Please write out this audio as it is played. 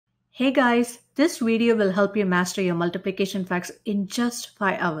Hey guys, this video will help you master your multiplication facts in just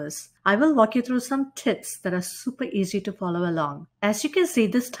 5 hours. I will walk you through some tips that are super easy to follow along. As you can see,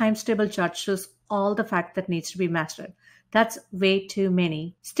 this times table chart shows all the facts that needs to be mastered. That's way too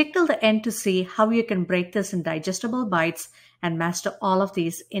many. Stick till the end to see how you can break this in digestible bites and master all of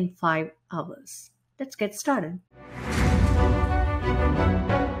these in 5 hours. Let's get started.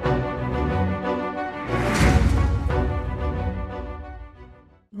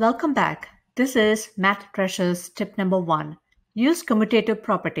 Welcome back. This is Math Treasures tip number 1. Use commutative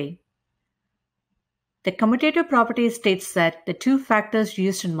property. The commutative property states that the two factors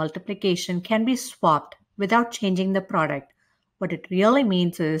used in multiplication can be swapped without changing the product. What it really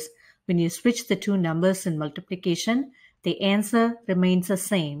means is when you switch the two numbers in multiplication, the answer remains the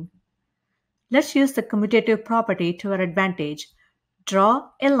same. Let's use the commutative property to our advantage. Draw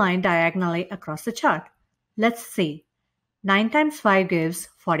a line diagonally across the chart. Let's see. 9 times 5 gives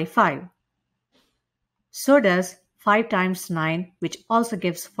 45. So does 5 times 9, which also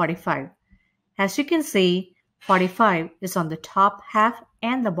gives 45. As you can see, 45 is on the top half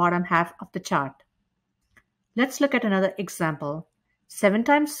and the bottom half of the chart. Let's look at another example. 7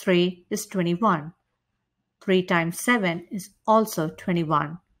 times 3 is 21. 3 times 7 is also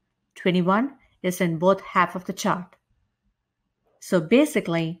 21. 21 is in both half of the chart. So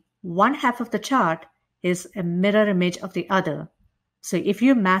basically, one half of the chart is a mirror image of the other. So if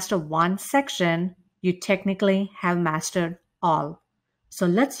you master one section, you technically have mastered all. So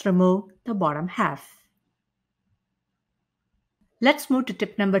let's remove the bottom half. Let's move to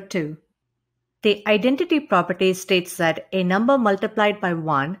tip number 2. The identity property states that a number multiplied by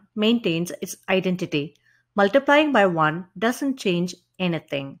 1 maintains its identity. Multiplying by 1 doesn't change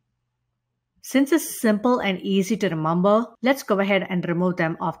anything. Since it's simple and easy to remember, let's go ahead and remove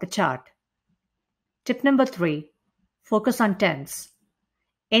them off the chart. Tip number 3. Focus on tens.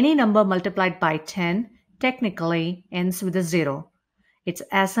 Any number multiplied by 10 technically ends with a 0. It's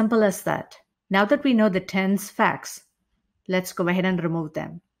as simple as that. Now that we know the tens facts, let's go ahead and remove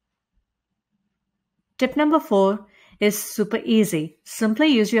them. Tip number 4 is super easy. Simply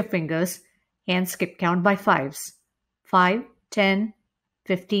use your fingers and skip count by 5s. 5, 10,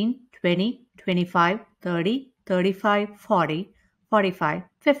 15, 20, 25, 30, 35, 40, 45,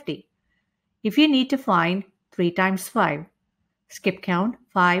 50. If you need to find 3 times 5, skip count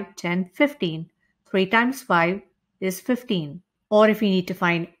 5, 10, 15. 3 times 5 is 15. Or if you need to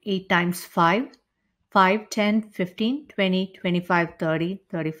find 8 times 5, 5, 10, 15, 20, 25, 30,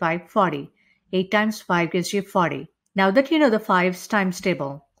 35, 40. 8 times 5 gives you 40. Now that you know the 5's times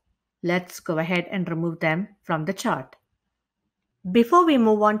table, let's go ahead and remove them from the chart. Before we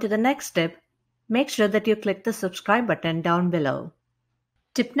move on to the next tip, make sure that you click the subscribe button down below.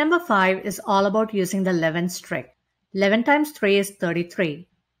 Tip number 5 is all about using the 11s trick. 11 times 3 is 33.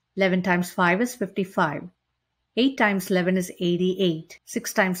 11 times 5 is 55. 8 times 11 is 88.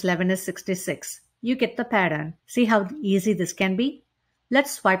 6 times 11 is 66. You get the pattern. See how easy this can be?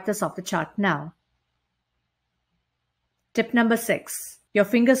 Let's swipe this off the chart now. Tip number 6. Your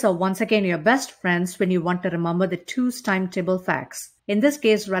fingers are once again your best friends when you want to remember the 2's timetable facts. In this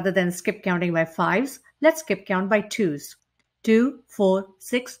case, rather than skip counting by 5s, let's skip count by 2's. 2, 4,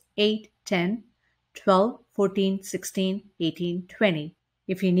 6, 8, 10, 12, 14, 16, 18, 20.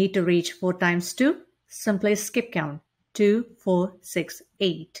 If you need to reach 4 times 2, simply skip count 2, 4, 6,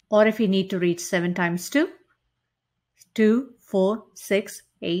 8. Or if you need to reach 7 times 2, 2, 4, 6,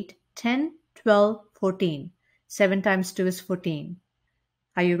 8, 10, 12, 14. 7 times 2 is 14.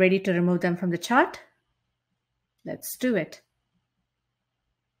 Are you ready to remove them from the chart? Let's do it.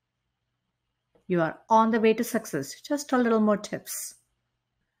 You are on the way to success. Just a little more tips.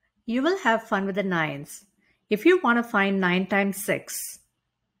 You will have fun with the 9s. If you want to find 9 times 6,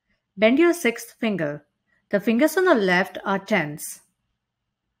 bend your 6th finger. The fingers on the left are 10s.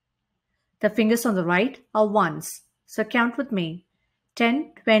 The fingers on the right are 1s. So count with me.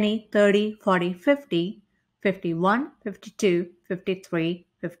 10, 20, 30, 40, 50, 51, 52, 53,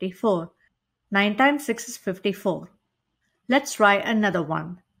 54. 9 times 6 is 54. Let's try another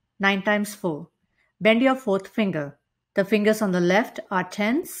one. 9 times 4. Bend your 4th finger. The fingers on the left are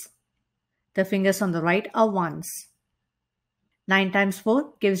 10s. The fingers on the right are 1s. 9 times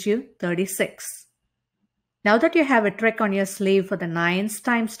 4 gives you 36. Now that you have a trick on your sleeve for the 9's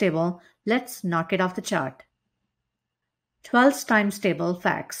times table, let's knock it off the chart. 12's times table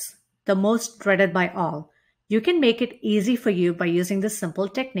facts, the most dreaded by all. You can make it easy for you by using this simple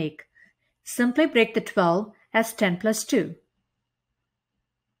technique. Simply break the 12 as 10 plus 2.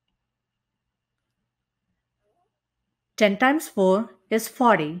 10 times 4 is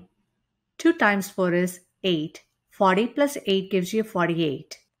 40. 2 times 4 is 8. 40 plus 8 gives you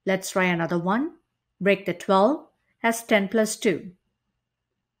 48. Let's try another one. Break the 12 as 10 plus 2.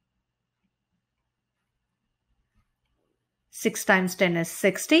 6 times 10 is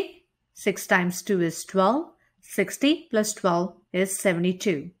 60. 6 times 2 is 12. 60 plus 12 is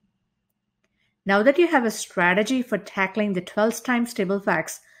 72. Now that you have a strategy for tackling the 12 times table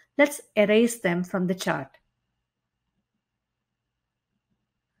facts, let's erase them from the chart.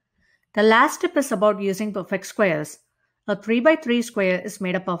 The last tip is about using perfect squares. A 3 by 3 square is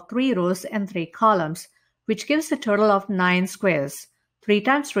made up of 3 rows and 3 columns, which gives a total of 9 squares. 3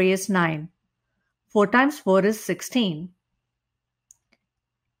 times 3 is 9. 4 times 4 is 16.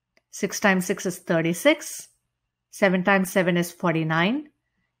 6 times 6 is 36. 7 times 7 is 49.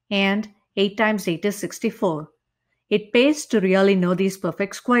 And 8 times 8 is 64. It pays to really know these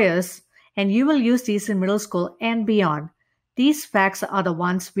perfect squares, and you will use these in middle school and beyond. These facts are the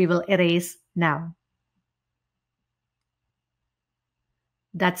ones we will erase now.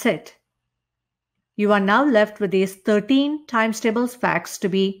 That's it. You are now left with these 13 times tables facts to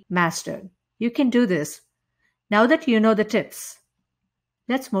be mastered. You can do this. Now that you know the tips,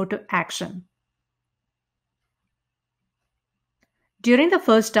 let's move to action. During the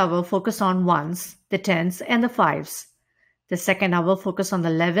first hour, focus on 1s, the 10s, and the 5s. The second hour, focus on the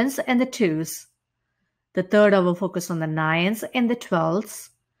 11s and the 2s. The third hour, focus on the 9s and the 12s.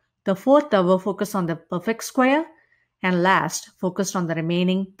 The fourth hour, focus on the perfect square. And last, focus on the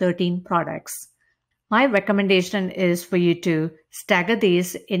remaining 13 products. My recommendation is for you to stagger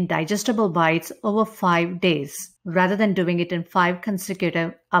these in digestible bites over 5 days, rather than doing it in 5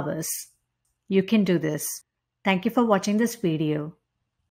 consecutive hours. You can do this. Thank you for watching this video.